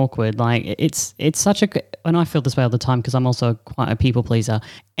feeling awkward. Like, it's such a... And I feel this way all the time because I'm also quite a people pleaser.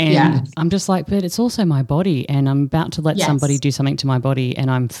 And I'm just like, but it's also my body and I'm about to let somebody do something to my body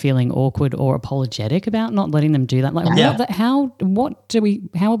and I'm feeling awkward or apologetic about not letting them do that. Like, how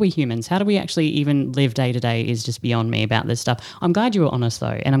are we humans? How do we actually even live day to day is just beyond me about this stuff. I'm glad you were honest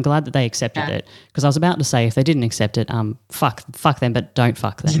though, and I'm glad that they accepted it, because I was about to say if they didn't accept it, fuck them, but don't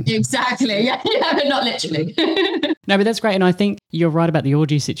fuck them. Exactly. Yeah, but not literally. No, but that's great. And I think you're right about the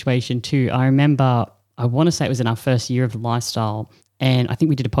orgy situation too. I remember, I want to say it was in our first year of the lifestyle, and I think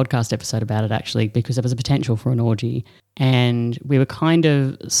we did a podcast episode about it actually, because there was a potential for an orgy, and we were kind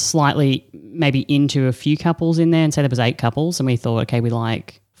of slightly maybe into a few couples in there, and say there was 8 couples, and we thought, okay, we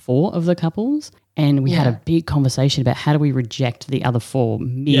like 4 of the couples, and we had a big conversation about how do we reject the other 4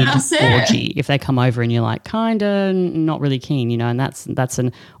 mid-orgy if they come over and you're like kind of not really keen, you know, and that's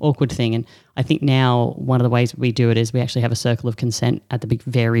an awkward thing. And I think now one of the ways we do it is we actually have a circle of consent at the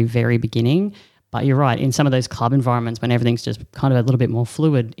very, very beginning. But you're right, in some of those club environments when everything's just kind of a little bit more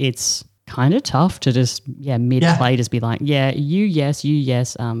fluid, it's kind of tough to just, mid-play just be like, you yes,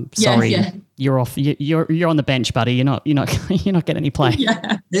 sorry, you're off, you're on the bench, buddy. You're not getting any play.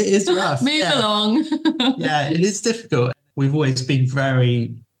 Yeah, it is rough. Move along. Yeah, it is difficult. We've always been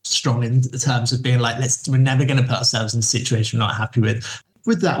very strong in terms of being like, we're never going to put ourselves in a situation we're not happy with.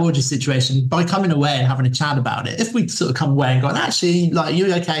 With that orgy situation, by coming away and having a chat about it, if we sort of come away and gone, actually, like,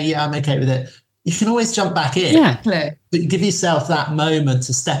 you okay? Yeah, I'm okay with it. You can always jump back in. Yeah. But give yourself that moment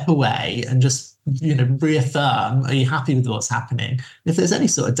to step away and just, reaffirm, are you happy with what's happening? If there's any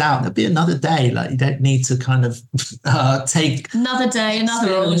sort of doubt, there'll be another day. Like, you don't need to kind of take... Another day,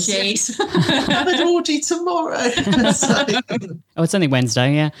 another orgy. Another orgy tomorrow. It's only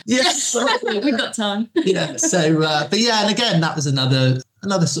Wednesday, yeah. Yes. We've got time. Yeah. So, but yeah, and again, that was another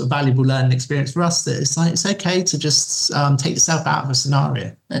sort of valuable learning experience for us, that it's like, it's okay to just take yourself out of a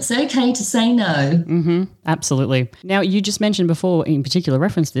scenario. It's okay to say no. Mm-hmm. Absolutely. Now, you just mentioned before, in particular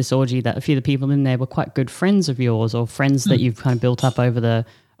reference to this orgy, that a few of the people in there were quite good friends of yours, or friends that you've kind of built up over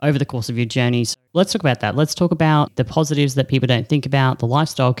the course of your journey. So let's talk about that. Let's talk about the positives that people don't think about, the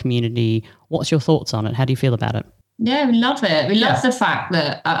lifestyle community. What's your thoughts on it? How do you feel about it? Yeah, we love it. We love the fact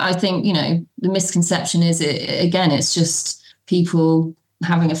that I think, the misconception is it's just people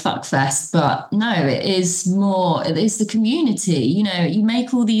having a fuck fest, but no, it is the community. You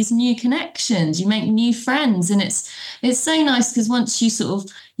make all these new connections, you make new friends, and it's so nice, because once you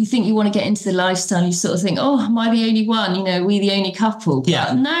think you want to get into the lifestyle, you sort of think, oh, am I the only one? We the only couple?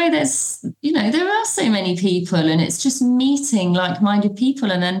 But no, there's there are so many people, and it's just meeting like-minded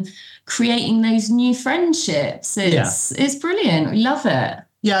people and then creating those new friendships. It's brilliant. We love it.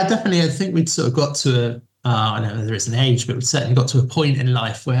 Yeah, definitely. I think we'd sort of got to I don't know whether it's an age, but we've certainly got to a point in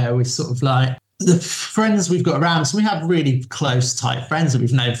life where we're sort of like, the friends we've got around, so we have really close, tight friends that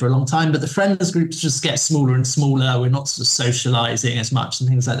we've known for a long time, but the friends groups just get smaller and smaller. We're not sort of socializing as much and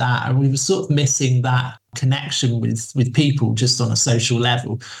things like that. And we were sort of missing that connection with people just on a social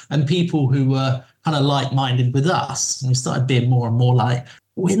level, and people who were kind of like-minded with us. And we started being more and more like,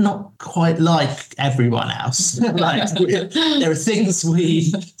 we're not quite like everyone else. There are things we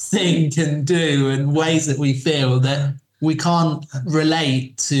think and do and ways that we feel that we can't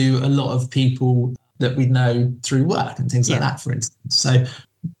relate to a lot of people that we know through work and things like that, for instance. So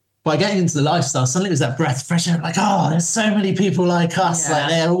by getting into the lifestyle, suddenly it was that breath of fresh air, like, oh, there's so many people like us, like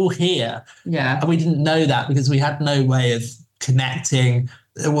they're all here. Yeah. And we didn't know that because we had no way of connecting.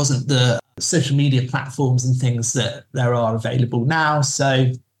 There wasn't the social media platforms and things that there are available now.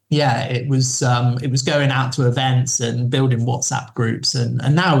 So yeah, it was going out to events and building WhatsApp groups, and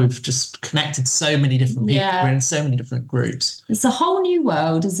now we've just connected so many different people. We're in so many different groups. It's a whole new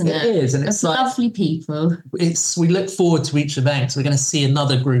world, isn't it? It is, and it's like, lovely people. We look forward to each event. So we're going to see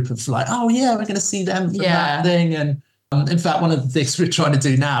another group of like, oh yeah, we're going to see them for that thing. And in fact, one of the things we're trying to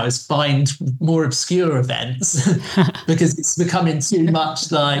do now is find more obscure events because it's becoming too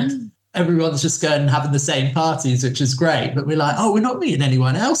much like everyone's just going and having the same parties, which is great. But we're like, oh, we're not meeting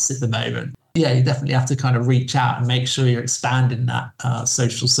anyone else at the moment. Yeah, you definitely have to kind of reach out and make sure you're expanding that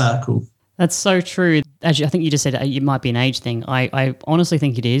social circle. That's so true. I think you just said it might be an age thing. I honestly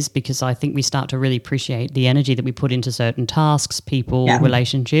think it is, because I think we start to really appreciate the energy that we put into certain tasks, people,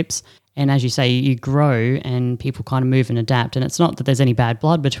 relationships. And as you say, you grow and people kind of move and adapt. And it's not that there's any bad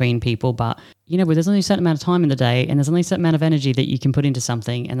blood between people, but, there's only a certain amount of time in the day and there's only a certain amount of energy that you can put into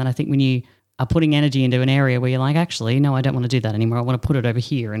something. And then I think when you are putting energy into an area where you're like, actually, no, I don't want to do that anymore. I want to put it over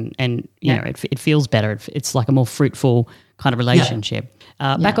here. And it feels better. It's like a more fruitful kind of relationship.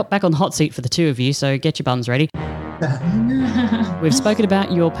 Back on the hot seat for the two of you. So get your buns ready. We've spoken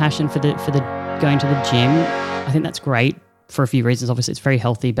about your passion for the going to the gym. I think that's great. for a few reasons. Obviously, it's very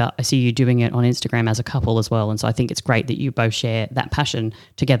healthy, but I see you doing it on Instagram as a couple as well. And so I think it's great that you both share that passion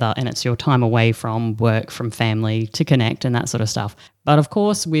together, and it's your time away from work, from family, to connect and that sort of stuff. But of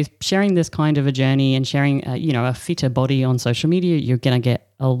course, with sharing this kind of a journey and sharing, a fitter body on social media, you're going to get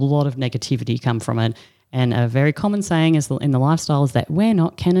a lot of negativity come from it. And a very common saying is in the lifestyle is that we're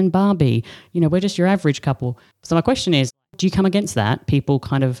not Ken and Barbie. We're just your average couple. So my question is, do you come against that? People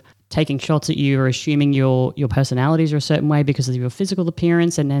kind of taking shots at you or assuming your personalities are a certain way because of your physical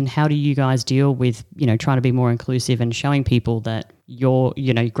appearance? And then how do you guys deal with, trying to be more inclusive and showing people that you're,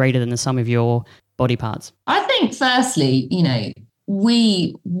 greater than the sum of your body parts? I think firstly,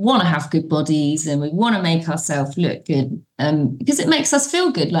 we want to have good bodies and we want to make ourselves look good because it makes us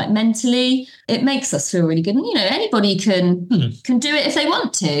feel good, like mentally, it makes us feel really good. And, anybody can do it if they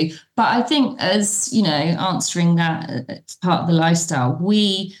want to. But I think as, answering that as part of the lifestyle,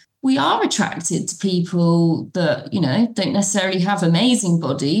 we are attracted to people that, don't necessarily have amazing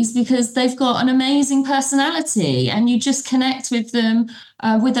bodies because they've got an amazing personality, and you just connect with them,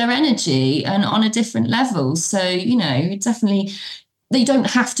 with their energy and on a different level. So, definitely they don't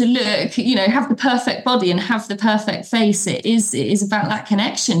have to look, have the perfect body and have the perfect face. It is about that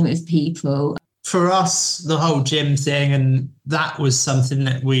connection with people. For us, the whole gym thing, and that was something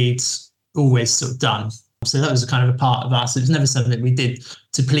that we'd always sort of done. So that was kind of a part of us. It was never something that we did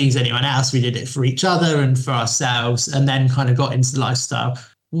to please anyone else. We did it for each other and for ourselves, and then kind of got into the lifestyle.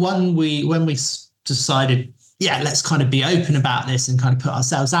 When we decided, let's kind of be open about this and kind of put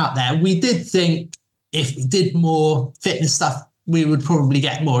ourselves out there, we did think if we did more fitness stuff, we would probably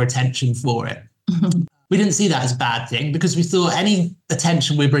get more attention for it. We didn't see that as a bad thing because we thought any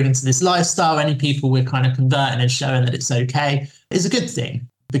attention we're bringing to this lifestyle, any people we're kind of converting and showing that it's okay, is a good thing,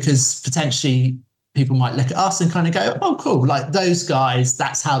 because potentially people might look at us and kind of go, oh, cool, like those guys,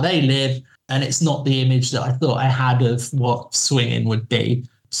 that's how they live. And it's not the image that I thought I had of what swinging would be.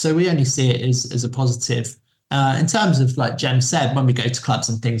 So we only see it as a positive. In terms of, like Jem said, when we go to clubs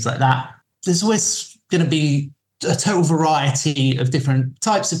and things like that, there's always going to be a total variety of different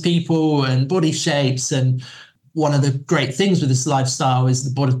types of people and body shapes. And one of the great things with this lifestyle is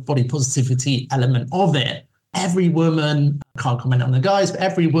the body positivity element of it. Every woman, I can't comment on the guys, but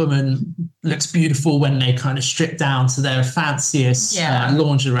every woman looks beautiful when they kind of strip down to their fanciest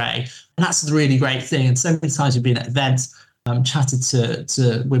lingerie. And that's the really great thing. And so many times we've been at events, chatted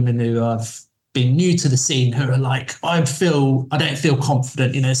to women who have been new to the scene who are like, I don't feel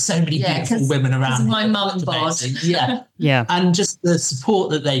confident. So many beautiful women around. My mum bod. Yeah. And just the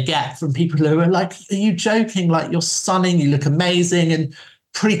support that they get from people who are like, are you joking? Like, you're stunning, you look amazing. And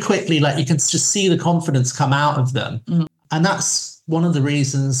pretty quickly, like, you can just see the confidence come out of them. And that's one of the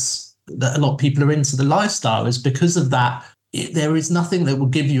reasons that a lot of people are into the lifestyle, is because of that. There is nothing that will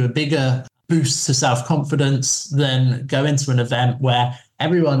give you a bigger boost to self-confidence than go into an event where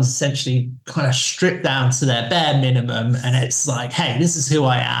everyone's essentially kind of stripped down to their bare minimum. And it's like, hey, this is who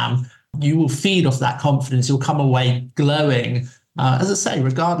I am. You will feed off that confidence. You'll come away glowing. As I say,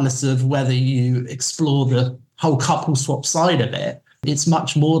 regardless of whether you explore the whole couple swap side of it, it's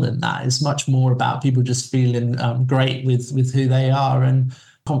much more than that. It's much more about people just feeling great with who they are and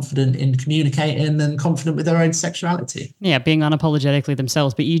confident in communicating and confident with their own sexuality. Yeah, being unapologetically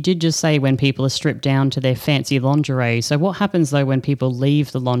themselves. But you did just say when people are stripped down to their fancy lingerie. So what happens though when people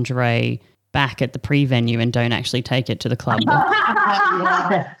leave the lingerie back at the pre-venue and don't actually take it to the club?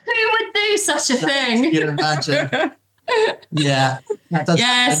 Who would do such a thing? You can imagine. Yeah.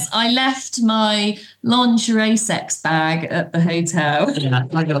 Yes, I left my lingerie sex bag at the hotel. Yeah,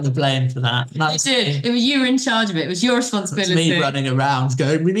 I got the blame for that. You did. It was you were in charge of it. It was your responsibility. It's me running around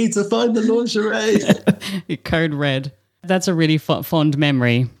going, we need to find the lingerie. Code red. That's a really fond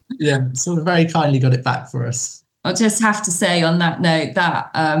memory. Yeah, so we very kindly got it back for us. I'll just have to say on that note, that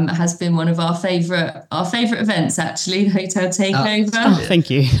has been one of our favourite events, actually, the Hotel Takeover. Oh,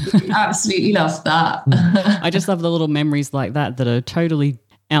 thank you. Absolutely love that. I just love the little memories like that are totally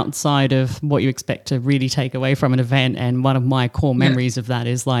outside of what you expect to really take away from an event. And one of my core memories of that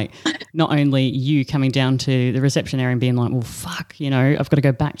is like not only you coming down to the reception area and being like, well, fuck, I've got to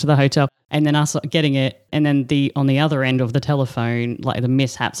go back to the hotel. And then us getting it, and then on the other end of the telephone, like the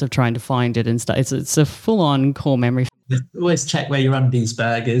mishaps of trying to find it and stuff. It's a full-on core memory. Always check where your undies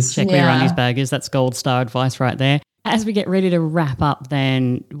bag is. Check where your undies bag is. That's gold star advice right there. As we get ready to wrap up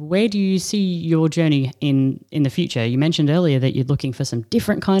then, where do you see your journey in the future? You mentioned earlier that you're looking for some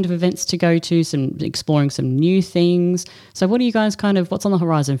different kind of events to go to, exploring some new things. So what are you guys what's on the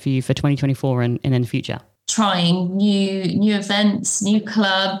horizon for you for 2024 and in the future? trying new events, new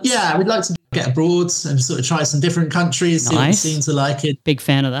clubs? Yeah, we'd like to get abroad and sort of try some different countries, see what the scenes are like. Big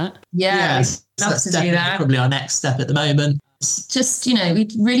fan of that. Yeah, love to do that. Probably our next step at the moment. Just, we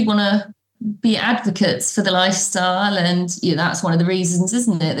really want to be advocates for the lifestyle, and that's one of the reasons,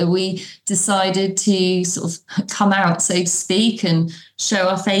 isn't it, that we decided to sort of come out, so to speak, and show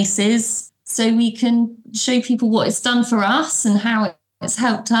our faces so we can show people what it's done for us and how it's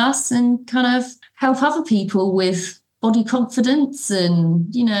helped us, and kind of help other people with body confidence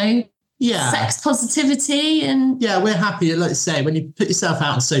and sex positivity. And we're happy, like I say, when you put yourself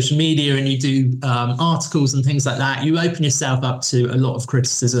out on social media and you do articles and things like that, you open yourself up to a lot of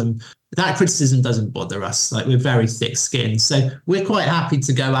criticism. That criticism doesn't bother us. Like, we're very thick-skinned, so we're quite happy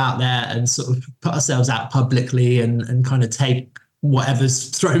to go out there and sort of put ourselves out publicly and kind of take whatever's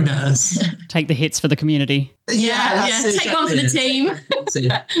thrown at us. Take the hits for the community. Take one for the team.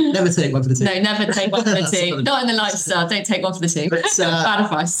 Never take one for the team. No, never take one for the team. Not in the lifestyle. Don't take one for the team. Bad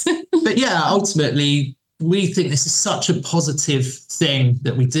advice. But ultimately, we think this is such a positive thing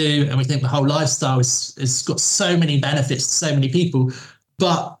that we do, and we think the whole lifestyle has got so many benefits to so many people.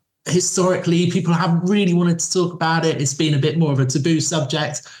 But historically, people haven't really wanted to talk about it. It's been a bit more of a taboo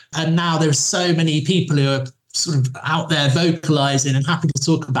subject, and now there's so many people who are sort of out there vocalizing and happy to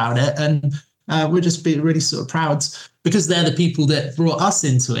talk about it, and we're just really sort of proud, because they're the people that brought us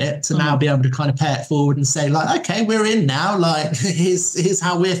into it, to now be able to kind of pay it forward and say, like, okay, we're in now, like, here's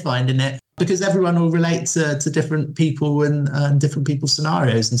how we're finding it, because everyone will relate to different people and different people's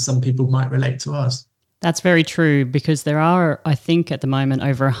scenarios, and some people might relate to us. That's very true, because there are, I think at the moment,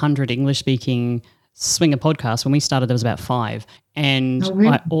 over 100 English-speaking swinger podcasts. When we started, there was about 5. And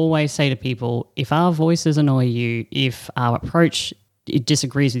I always say to people, if our voices annoy you, if our approach it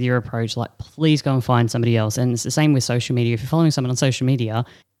disagrees with your approach, like, please go and find somebody else. And it's the same with social media. If you're following someone on social media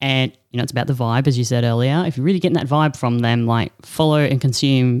and, it's about the vibe, as you said earlier, if you're really getting that vibe from them, like, follow and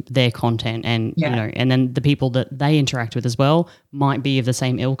consume their content, and, and then the people that they interact with as well might be of the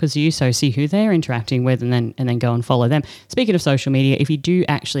same ilk as you. So see who they're interacting with, and then go and follow them. Speaking of social media, if you do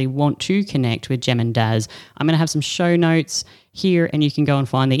actually want to connect with Gem and Daz, I'm going to have some show notes here, and you can go and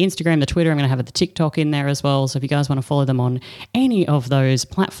find the Instagram, the Twitter. I'm going to have the TikTok in there as well. So if you guys want to follow them on any of those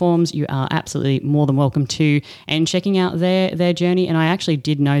platforms, you are absolutely more than welcome to, and checking out their journey. And I actually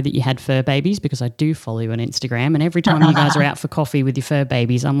did know that you had fur babies, because I do follow you on Instagram, and every time you guys are out for coffee with your fur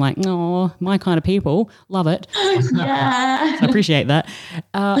babies, I'm like, oh, my kind of people, love it. Yeah. I appreciate that.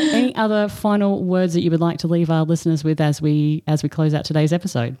 Any other final words that you would like to leave our listeners with as we close out today's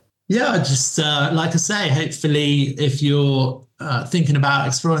episode? Yeah, just like I say, hopefully if you're thinking about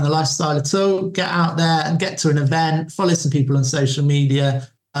exploring the lifestyle at all, get out there and get to an event, follow some people on social media,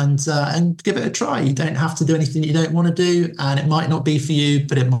 and give it a try. You don't have to do anything you don't want to do, and it might not be for you,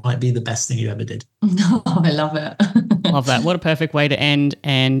 but it might be the best thing you ever did. Oh, I love it. Love that. What a perfect way to end.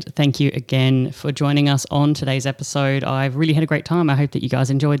 And thank you again for joining us on today's episode. I've really had a great time. I hope that you guys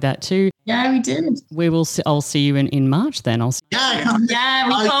enjoyed that too. Yeah, we did. I'll see you in March then. We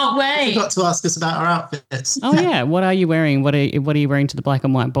can't wait. You forgot to ask us about our outfits. Oh yeah, what are you wearing? What are you wearing to the black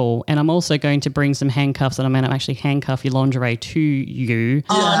and white ball? And I'm also going to bring some handcuffs, and I'm going to actually handcuff your lingerie to you.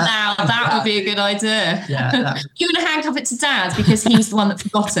 Oh, now that would be a good idea. Yeah, You're going to handcuff it to Dad, because he's the one that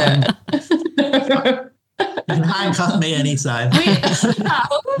forgot it. You can handcuff me anytime.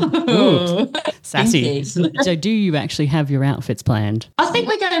 Ooh, sassy. So do you actually have your outfits planned? I think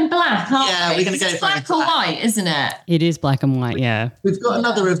we're going black, aren't we? We're going to go black or white, isn't it? It is black and white, yeah. We've got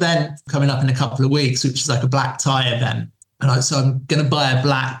another event coming up in a couple of weeks, which is like a black tie event. And so I'm going to buy a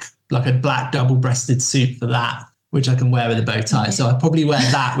black double-breasted suit for that, which I can wear with a bow tie. So I'd probably wear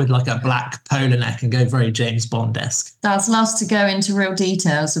that with like a black polo neck and go very James Bond-esque. Dad's loves to go into real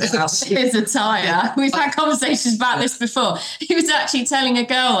details about his attire. We've had conversations about this before. He was actually telling a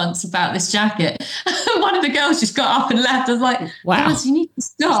girl once about this jacket. One of the girls just got up and left. I was like, wow, Dad, you need to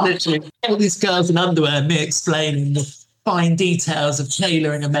stop. Literally, all these girls in underwear, me explaining the fine details of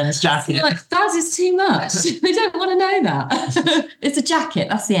tailoring a men's jacket. Like, that is too much. They don't want to know that. It's a jacket.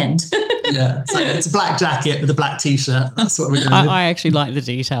 That's the end. Yeah, it's a black jacket with a black t-shirt. That's what we're going to do. I actually like the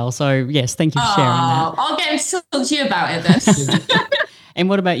detail. So yes, thank you for sharing that. I'll get him to talk to you about it then. And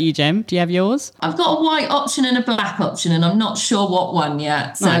what about you, Gem? Do you have yours? I've got a white option and a black option, and I'm not sure what one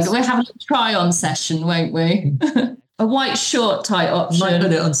yet. So We'll have a try-on session, won't we? a white short type option. Might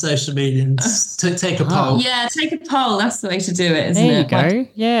put it on social media and take a poll. Yeah, take a poll. That's the way to do it, isn't it? There you go.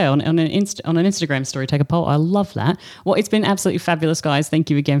 Yeah, on an Instagram story, take a poll. I love that. Well, it's been absolutely fabulous, guys. Thank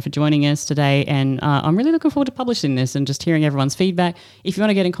you again for joining us today. And I'm really looking forward to publishing this and just hearing everyone's feedback. If you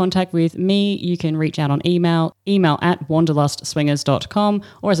want to get in contact with me, you can reach out on email at wanderlustswingers.com.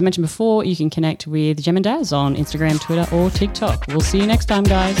 Or as I mentioned before, you can connect with Gem and Daz on Instagram, Twitter, or TikTok. We'll see you next time,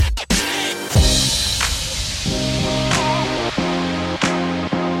 guys.